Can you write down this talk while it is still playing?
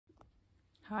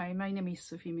Hi, my name is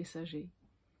Sophie Messager.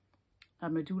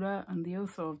 I'm a doula and the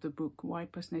author of the book Why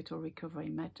Postnatal Recovery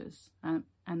Matters, and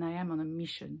I am on a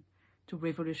mission to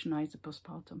revolutionize the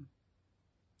postpartum.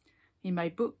 In my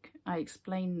book, I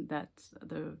explain that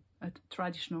a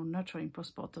traditional nurturing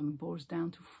postpartum boils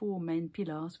down to 4 main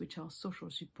pillars, which are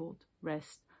social support,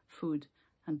 rest, food,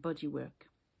 and body work.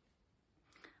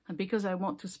 And because I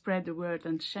want to spread the word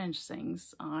and change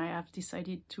things, I have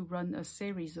decided to run a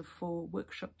series of 4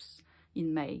 workshops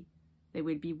in May. There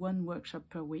will be 1 workshop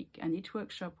per week, and each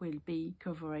workshop will be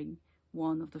covering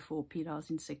one of the 4 pillars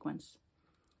in sequence.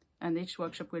 And each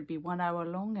workshop will be 1 hour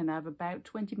long and have about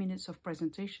 20 minutes of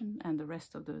presentation, and the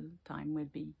rest of the time will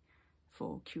be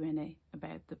for Q&A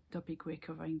about the topic we're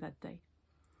covering that day.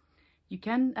 You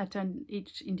can attend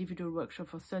each individual workshop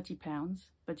for £30,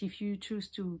 but if you choose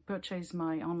to purchase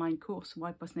my online course,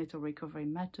 Why Postnatal Recovery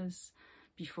Matters,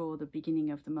 before the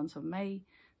beginning of the month of May,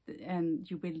 and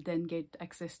you will then get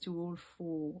access to all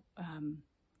 4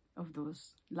 of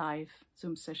those live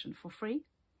Zoom sessions for free.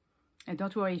 And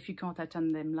don't worry if you can't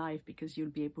attend them live, because you'll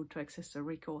be able to access the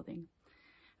recording.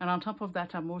 And on top of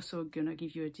that, I'm also going to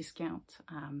give you a discount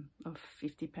of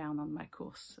 £50 on my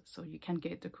course. So you can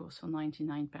get the course for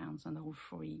 £99 and all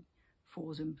free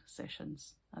 4 Zoom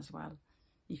sessions as well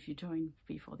if you join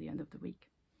before the end of the week.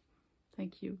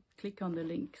 Thank you. Click on the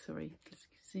link,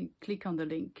 click on the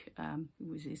link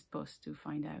with this post to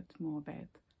find out more about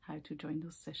how to join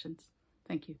those sessions.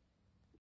 Thank you.